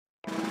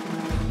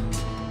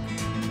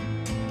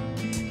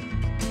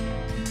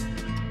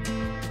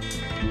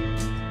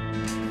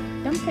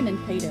Duncan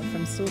and Peter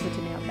from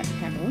Silverton Outback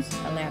Camels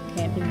allow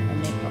camping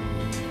on their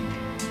property.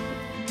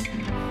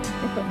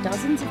 They've got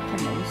dozens of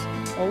camels,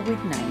 all with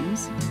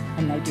names,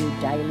 and they do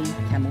daily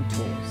camel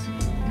tours.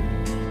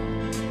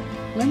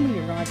 When we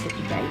arrived at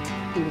the gate,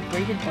 we were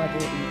greeted by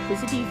the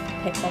inquisitive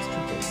pet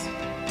ostriches.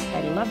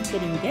 They loved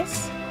getting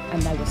guests,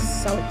 and they were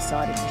so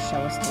excited to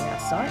show us to our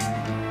site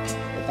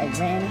that they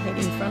ran ahead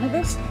in front of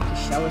us to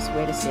show us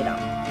where to set up.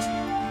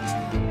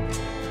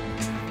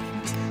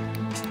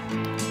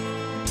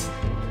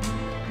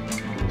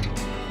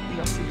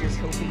 The ostriches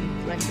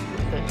helping Glenn to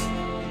put the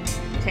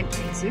tent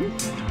things in.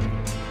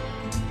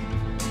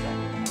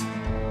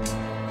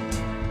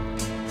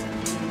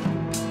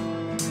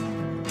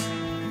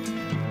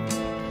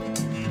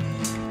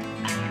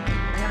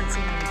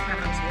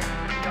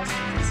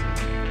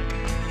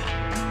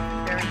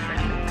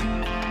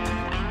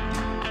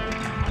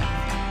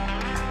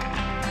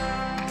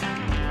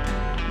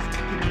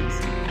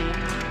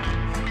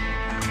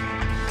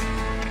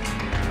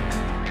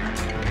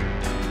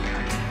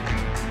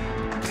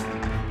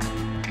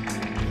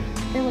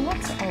 There were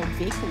lots of old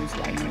vehicles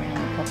laying around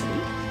the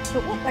property,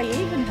 but what they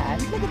even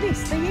had, look at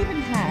this, they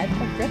even had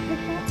a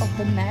replica of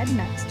the Mad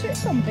Max 2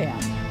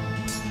 compound.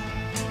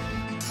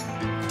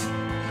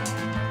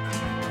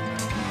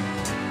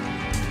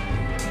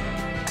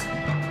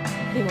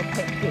 There were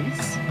pet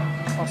geese,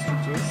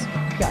 ostriches,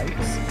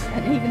 goats,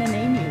 and even an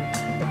emu,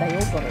 but they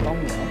all got along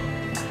well.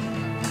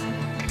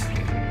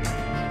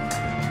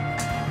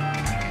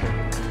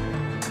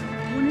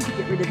 I wanted to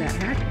get rid of that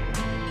hat.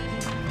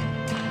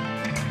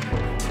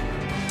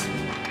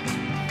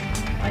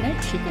 I know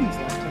chickens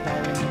like to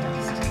roll in the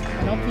dust,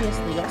 and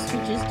obviously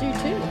ostriches do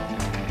too.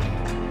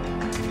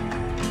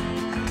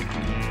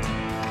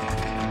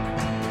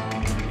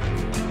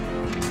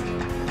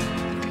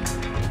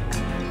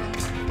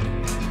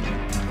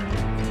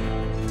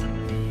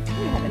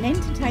 We have an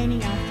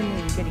entertaining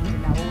afternoon getting to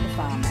know all the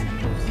farm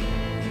animals.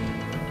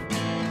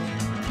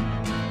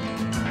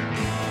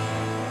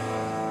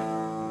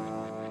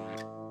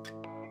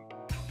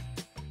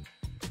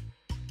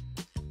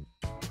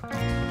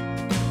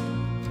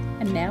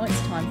 And now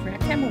it's time for our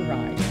camel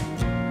ride.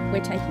 We're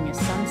taking a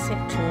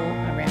sunset tour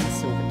around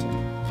Silverton.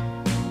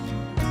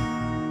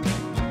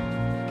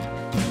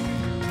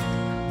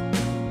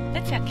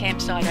 That's our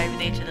campsite over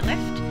there to the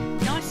left,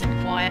 nice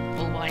and quiet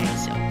all by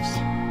ourselves.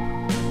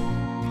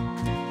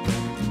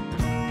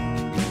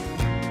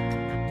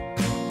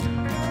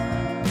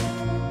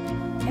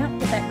 Out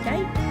the back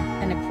gate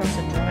and across a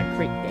dry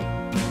creek there.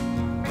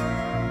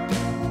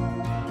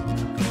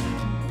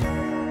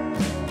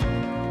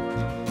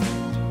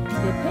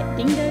 Their pet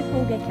dingo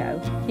called Echo,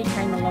 he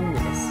came along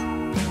with us.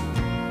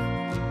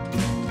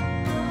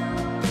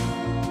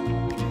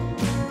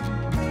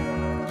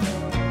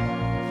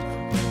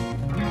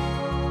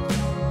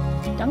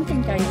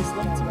 Duncan gave us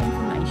lots of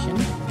information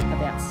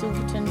about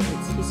Silverton,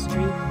 its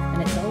history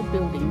and its old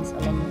buildings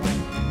along the way.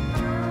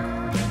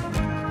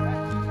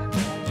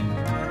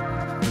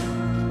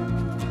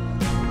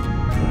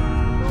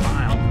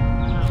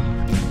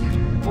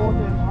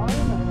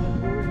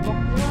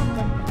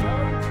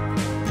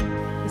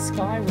 The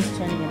sky was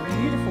turning a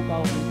beautiful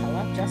golden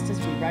colour just as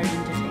we rode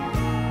into town.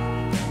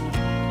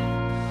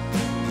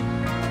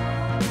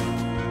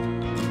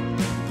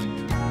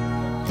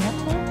 Our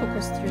tour took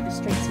us through the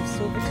streets of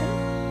Silverton,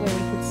 where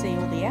we could see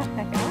all the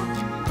Outback art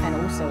and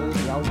also all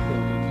the old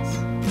buildings.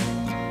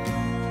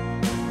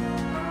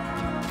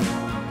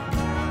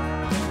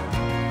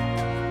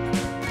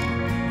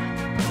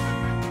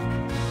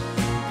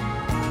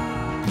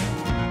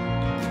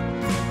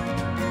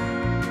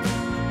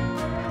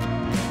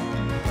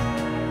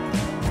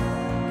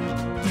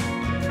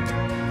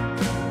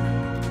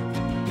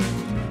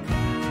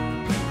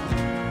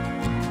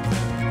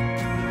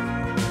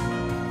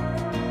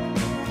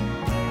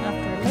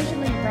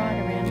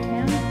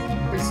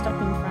 Stop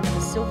in front of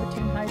the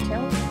Silverton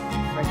Hotel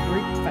for a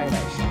group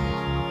photo shot.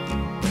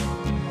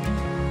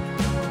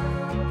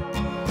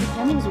 The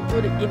camels were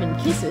good at giving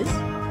kisses.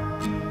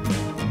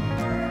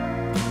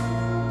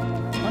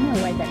 On our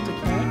way back to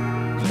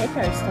camp,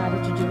 Echo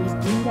started to do his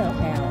dingo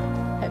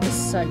howl. It was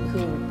so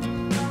cool.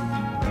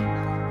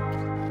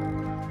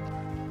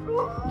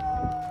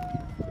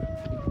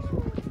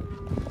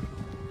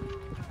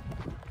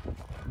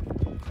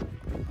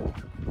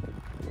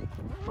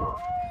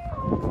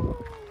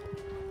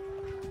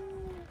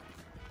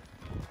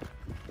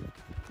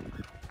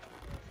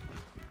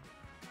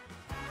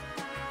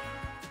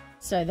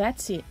 So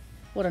that's it.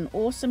 What an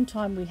awesome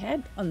time we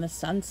had on the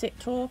sunset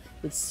tour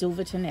with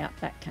Silverton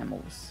Outback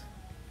Camels.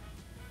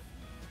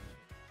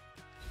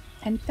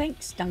 And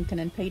thanks Duncan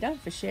and Peter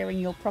for sharing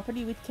your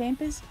property with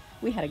campers.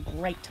 We had a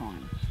great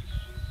time.